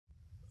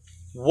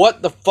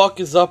What the fuck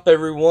is up,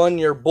 everyone?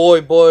 Your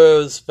boy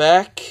Boyo's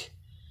back,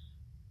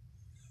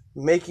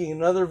 making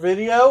another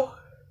video.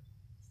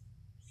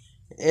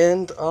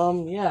 And,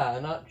 yeah,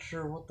 I'm not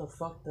sure what the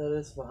fuck that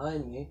is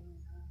behind me.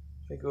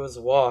 I think it was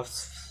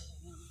wasps.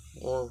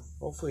 Or,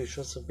 hopefully it's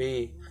just a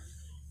bee.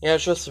 Yeah,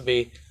 it's just a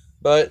bee.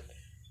 But,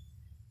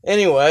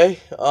 anyway,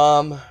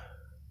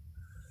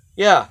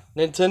 yeah,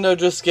 Nintendo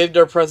just gave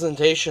their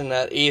presentation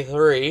at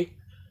E3.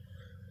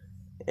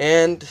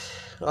 And,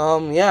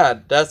 yeah,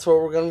 that's what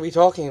we're going to be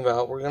talking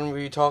about. We're going to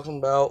be talking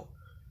about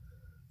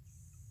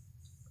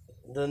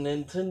the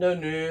Nintendo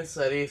news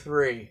at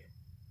E3.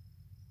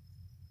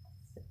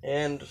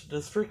 And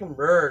this freaking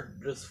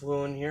bird just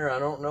flew in here. I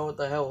don't know what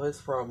the hell his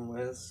problem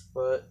is,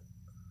 but,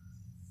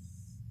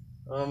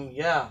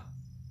 yeah.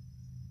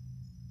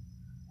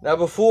 Now,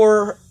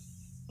 before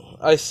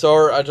I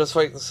start, I'd just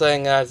like to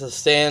say I have to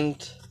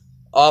stand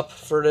up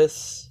for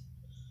this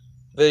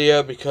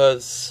video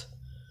because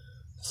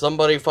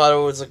somebody thought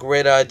it was a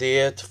great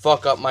idea to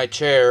fuck up my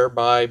chair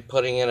by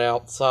putting it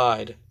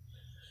outside.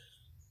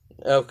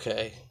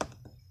 Okay.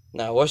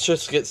 Now, let's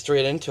just get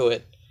straight into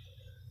it.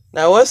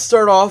 Now, let's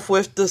start off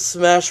with the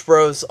Smash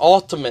Bros.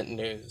 Ultimate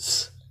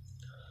news.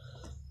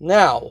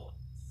 Now,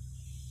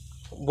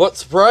 what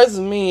surprises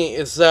me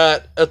is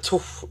that a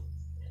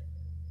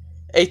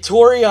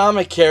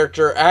Toriyama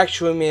character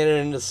actually made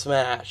it into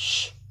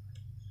Smash.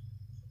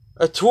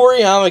 A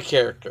Toriyama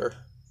character.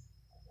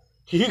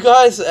 You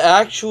guys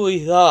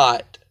actually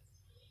thought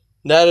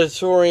that a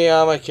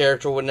Toriyama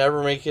character would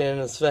never make it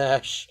into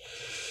Smash.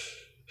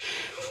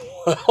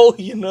 Well,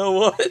 you know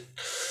what?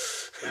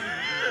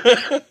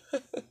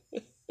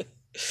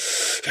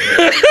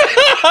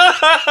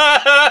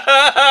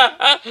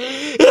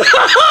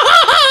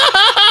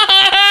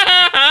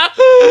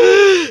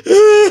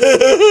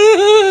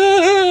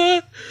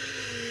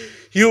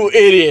 You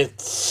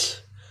idiots.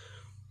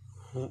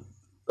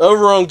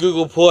 Over on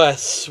Google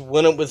Plus,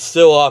 when it was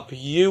still up,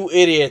 you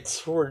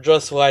idiots were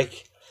just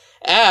like,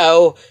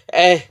 oh,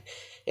 an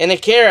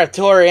Akira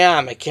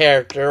Toriyama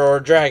character or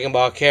Dragon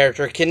Ball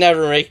character can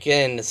never make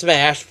it into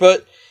Smash,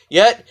 but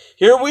yet,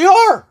 here we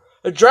are!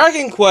 A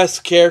Dragon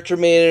Quest character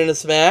made it into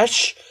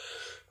Smash.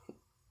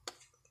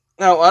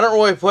 Now, I don't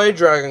really play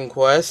Dragon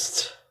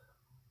Quest.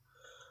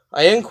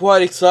 I am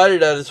quite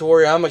excited that a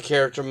Toriyama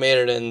character made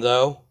it in,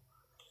 though.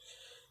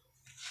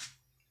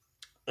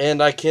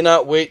 And I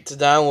cannot wait to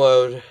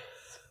download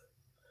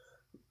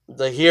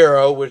the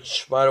Hero,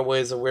 which, by the way,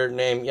 is a weird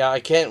name. Yeah, I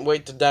can't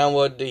wait to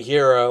download the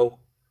Hero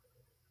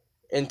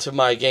into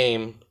my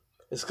game.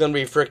 It's gonna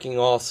be freaking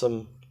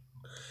awesome.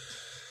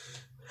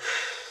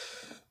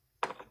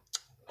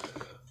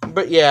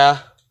 But yeah,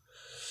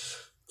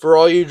 for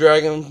all you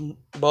Dragon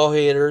Ball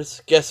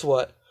haters, guess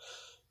what?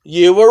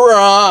 You were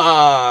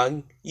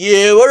wrong!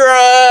 You were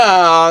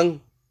wrong!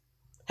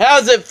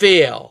 How's it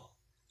feel?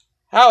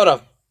 How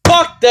the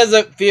fuck does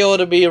it feel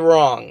to be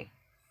wrong?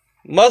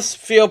 Must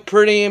feel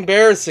pretty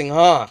embarrassing,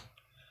 huh?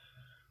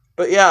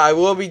 But yeah, I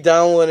will be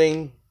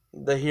downloading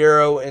the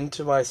Hero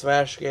into my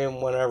Smash game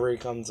whenever he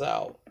comes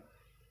out.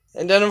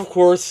 And then, of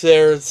course,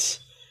 there's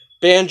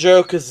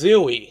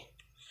Banjo-Kazooie.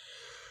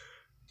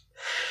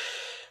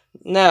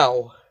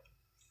 Now,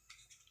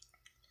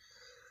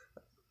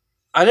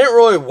 I didn't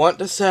really want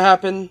this to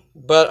happen,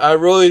 but I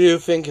really do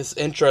think it's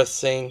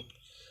interesting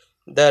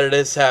that it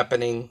is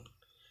happening.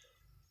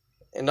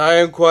 And I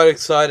am quite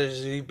excited to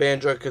see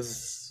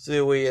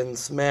Banjo-Kazooie in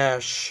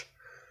Smash.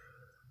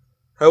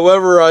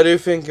 However, I do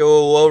think it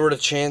will lower the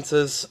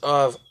chances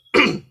of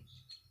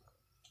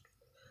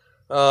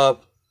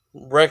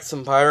Rex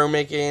and Pyro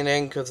making it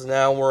in, because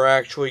now we're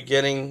actually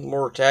getting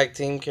more tag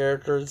team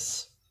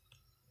characters.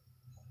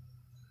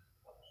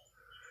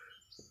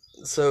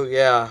 So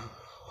yeah,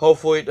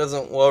 hopefully it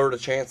doesn't lower the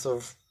chance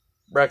of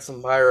Rex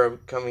and Pyro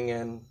coming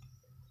in.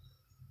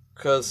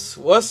 Because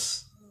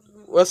let's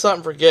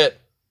not forget,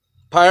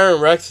 Pyro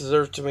and Rex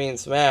deserve to be in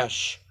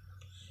Smash.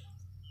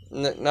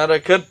 Now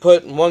they could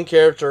put one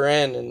character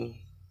in and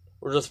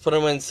we'll just put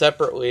them in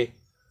separately.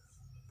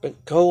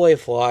 But go away,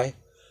 Fly.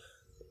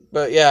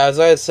 But yeah, as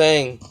I was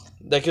saying,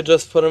 they could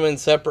just put them in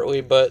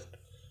separately, but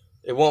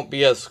it won't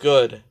be as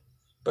good.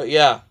 But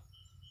yeah,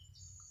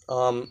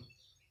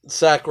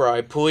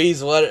 Sakurai,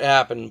 please let it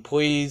happen.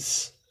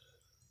 Please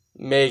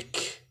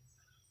make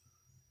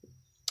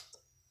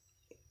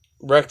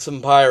Rex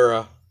and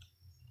Pyra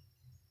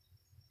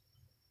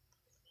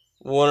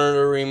one of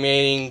the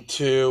remaining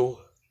 2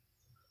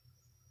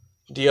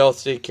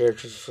 DLC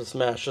characters for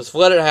Smash. Just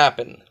let it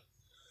happen.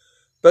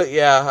 But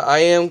yeah, I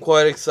am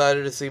quite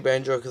excited to see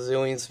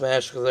Banjo-Kazooie in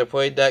Smash because I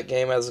played that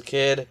game as a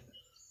kid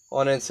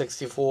on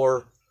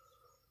N64.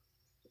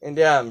 And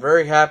yeah, I'm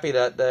very happy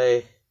that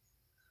they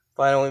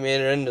finally made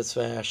it into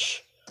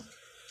Smash.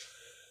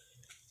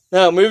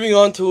 Now, moving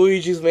on to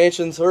Luigi's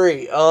Mansion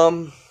 3.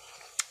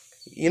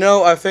 You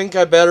know, I think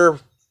I better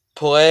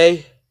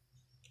play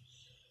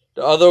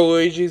the other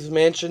Luigi's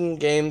Mansion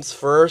games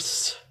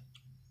first.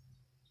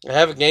 I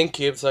have a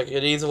GameCube, so I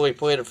could easily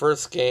play the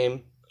first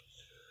game.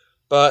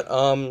 But,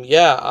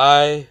 yeah,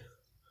 I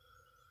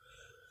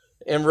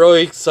am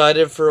really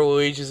excited for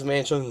Luigi's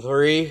Mansion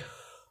 3.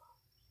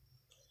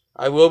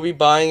 I will be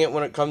buying it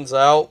when it comes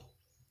out.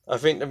 I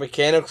think the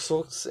mechanics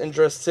looks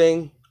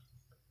interesting.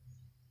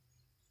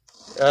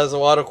 It has a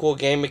lot of cool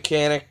game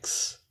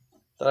mechanics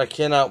that I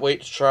cannot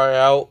wait to try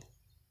out.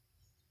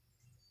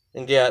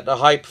 And yeah, the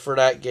hype for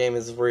that game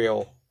is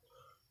real.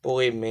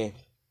 Believe me.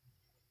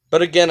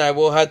 But again, I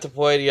will have to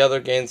play the other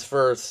games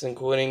first,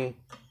 including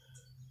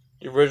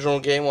the original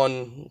game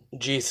on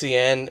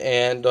GCN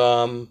and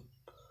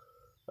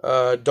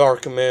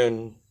Dark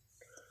Moon.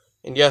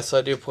 And yes,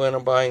 I do plan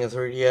on buying a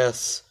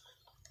 3DS.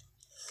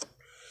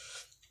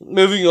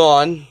 Moving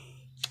on.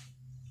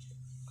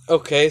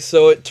 Okay,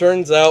 so it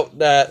turns out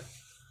that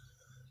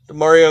the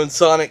Mario and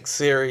Sonic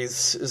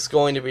series is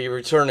going to be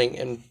returning.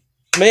 And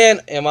man,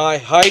 am I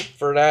hyped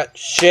for that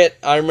shit.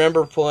 I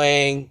remember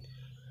playing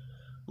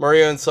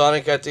Mario and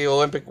Sonic at the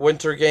Olympic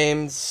Winter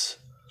Games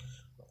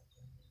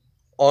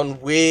on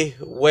Wii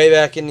way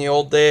back in the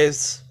old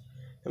days.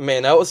 And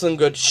man, that was some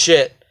good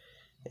shit.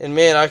 And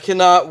man, I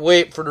cannot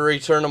wait for the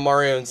return of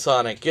Mario and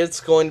Sonic.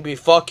 It's going to be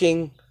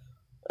fucking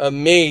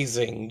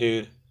amazing,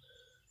 dude.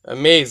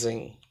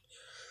 Amazing.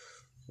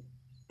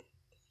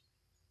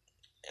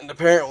 And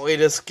apparently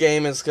this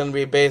game is going to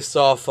be based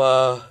off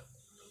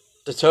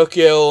the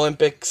Tokyo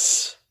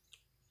Olympics.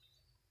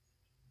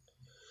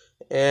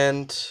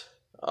 And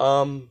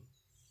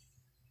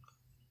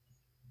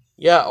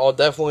yeah, I'll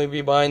definitely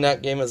be buying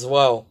that game as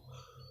well.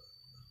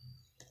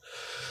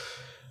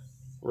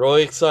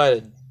 Really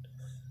excited.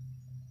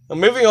 Now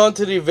moving on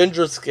to the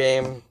Avengers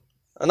game.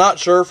 I'm not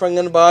sure if I'm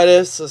going to buy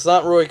this. It's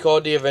not really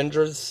called the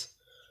Avengers.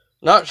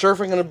 Not sure if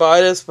I'm going to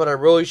buy this, but I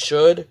really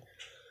should.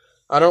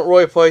 I don't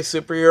really play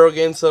superhero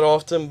games that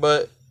often,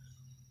 but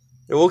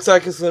it looks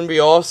like it's going to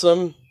be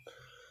awesome.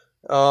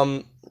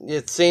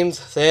 It seems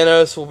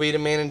Thanos will be the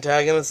main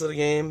antagonist of the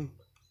game.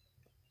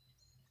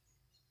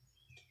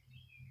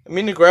 I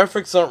mean, the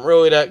graphics aren't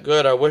really that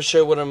good. I wish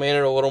they would have made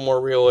it a little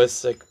more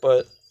realistic,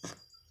 but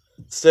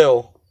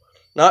still.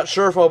 Not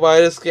sure if I'll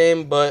buy this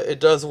game, but it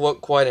does look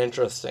quite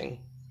interesting.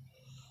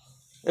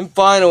 And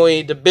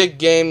finally, the big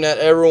game that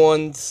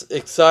everyone's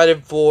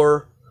excited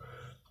for,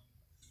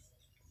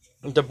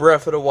 the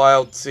Breath of the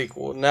Wild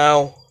sequel.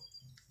 Now,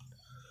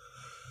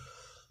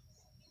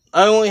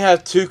 I only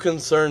have two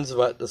concerns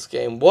about this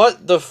game.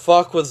 What the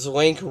fuck was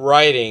Link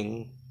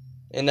writing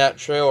in that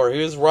trailer?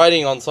 He was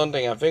writing on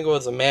something. I think it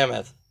was a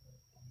mammoth.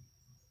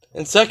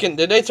 And second,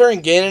 did they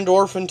turn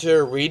Ganondorf into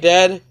a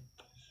Redad?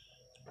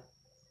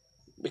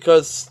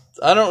 Because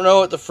I don't know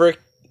what the frick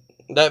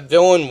that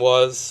villain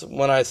was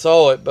when I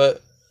saw it,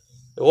 but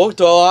it looked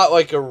a lot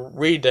like a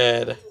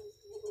Redad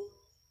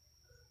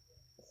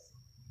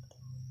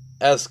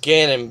as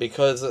Ganon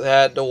because it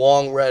had the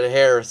long red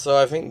hair. So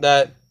I think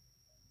that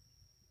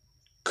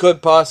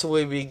could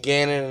possibly be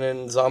Ganon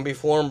in zombie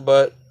form,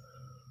 but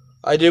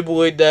I do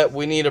believe that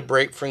we need a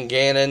break from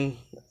Ganon.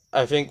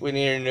 I think we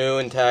need a new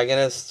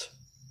antagonist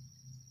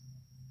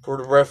for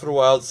the Breath of the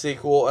Wild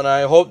sequel, and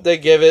I hope they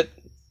give it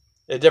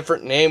a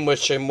different name,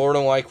 which they more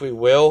than likely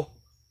will.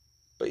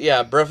 But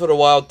yeah, Breath of the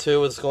Wild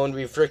 2 is going to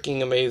be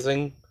freaking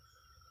amazing.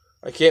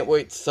 I can't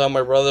wait to tell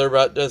my brother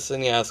about this,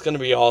 and yeah, it's going to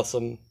be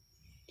awesome.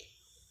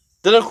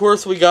 Then, of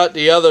course, we got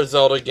the other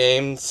Zelda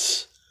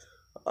games.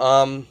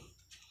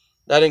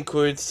 That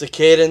includes the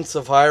Cadence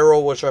of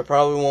Hyrule, which I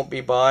probably won't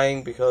be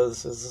buying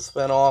because it's a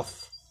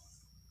spinoff.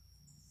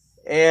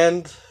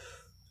 And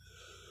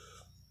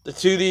the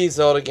 2D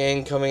Zelda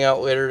game coming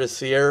out later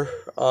this year.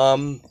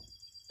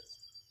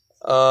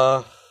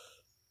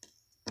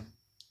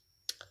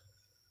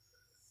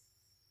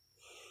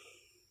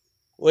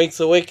 Link's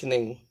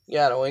Awakening.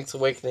 Yeah, the Link's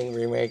Awakening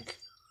remake.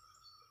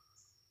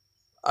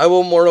 I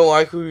will more than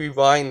likely be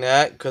buying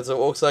that because it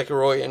looks like a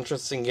really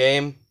interesting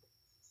game.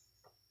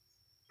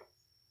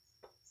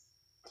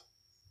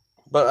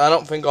 But I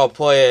don't think I'll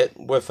play it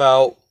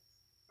without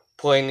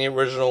playing the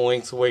original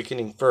Link's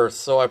Awakening first.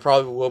 So I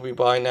probably will be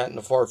buying that in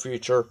the far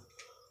future.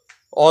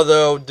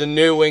 Although the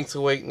new Link's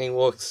Awakening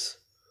looks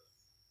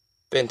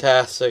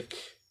fantastic.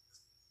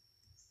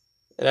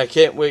 And I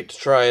can't wait to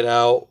try it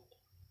out.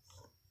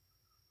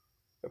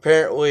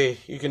 Apparently,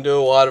 you can do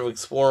a lot of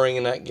exploring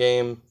in that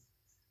game.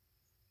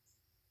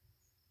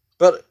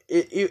 But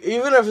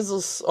even if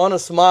it's on a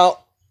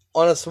small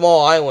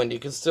island, you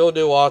can still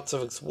do lots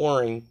of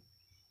exploring.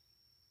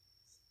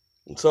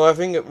 And so I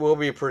think it will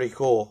be pretty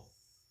cool.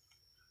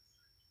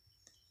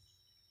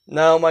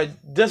 Now, my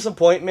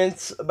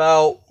disappointments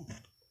about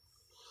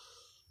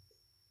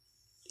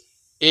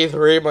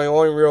E3, my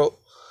only real...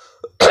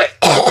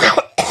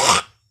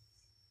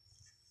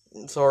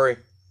 Sorry.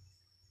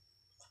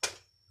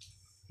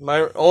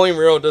 My only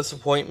real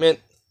disappointment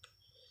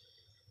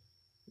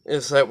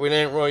is that we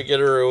didn't really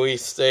get a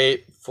release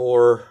date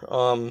for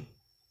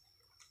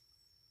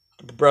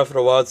the Breath of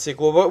the Wild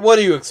sequel. But what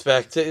do you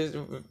expect?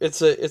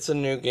 It's a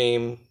new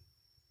game.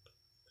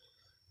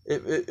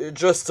 It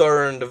just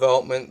started in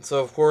development, so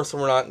of course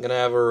we're not going to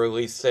have a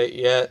release date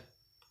yet.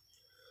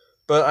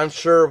 But I'm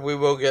sure we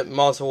will get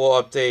multiple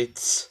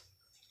updates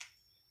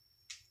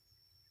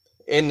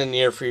in the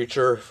near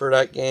future for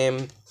that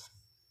game.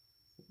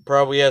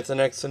 Probably at the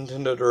next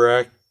Nintendo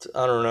Direct.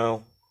 I don't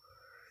know.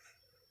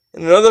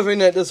 And another thing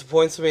that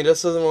disappoints me,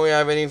 this doesn't really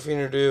have anything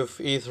to do with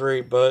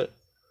E3, but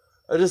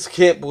I just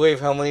can't believe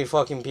how many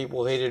fucking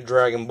people hated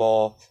Dragon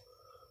Ball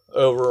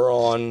over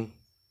on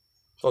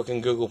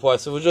fucking Google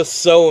Plus. It was just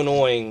so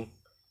annoying.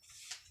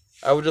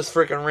 I would just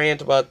freaking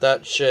rant about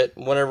that shit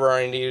whenever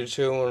I needed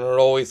to, and it would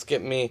always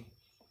get me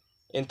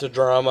into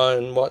drama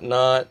and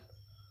whatnot.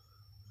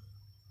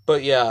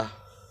 But yeah.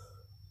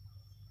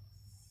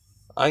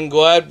 I'm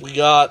glad we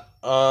got,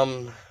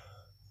 the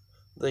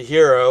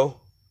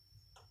hero.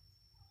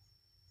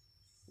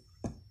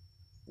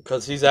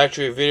 Because he's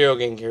actually a video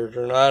game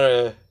character, not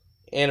a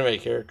anime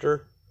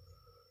character.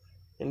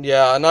 And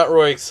yeah, I'm not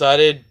really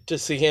excited to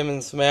see him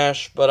in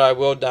Smash, but I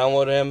will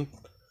download him.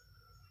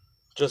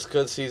 Just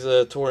because he's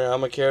a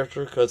Toriyama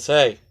character, because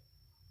hey,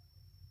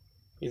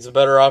 he's a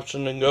better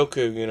option than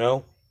Goku, you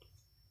know?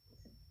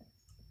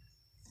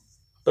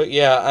 But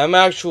yeah, I'm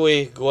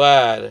actually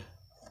glad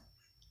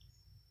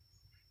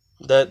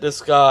that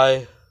this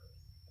guy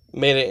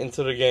made it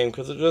into the game,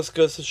 because it just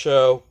goes to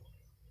show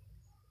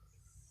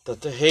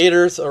that the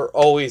haters are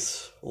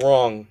always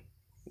wrong,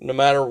 no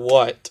matter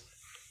what.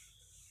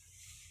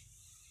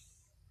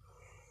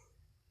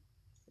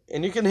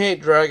 And you can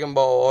hate Dragon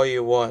Ball all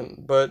you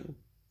want, but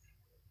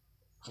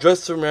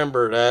just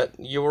remember that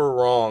you were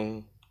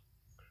wrong.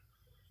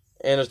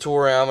 And a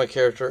Toriyama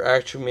character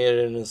actually made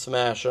it in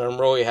Smash, and I'm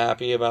really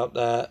happy about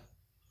that.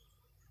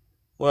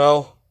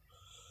 Well,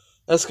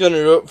 that's going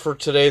to do it for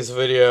today's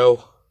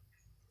video.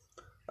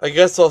 I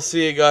guess I'll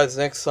see you guys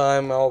next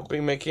time. I'll be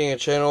making a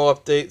channel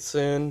update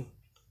soon.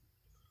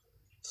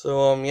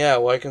 So, yeah,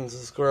 like and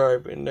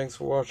subscribe, and thanks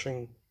for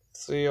watching.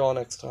 See you all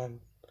next time.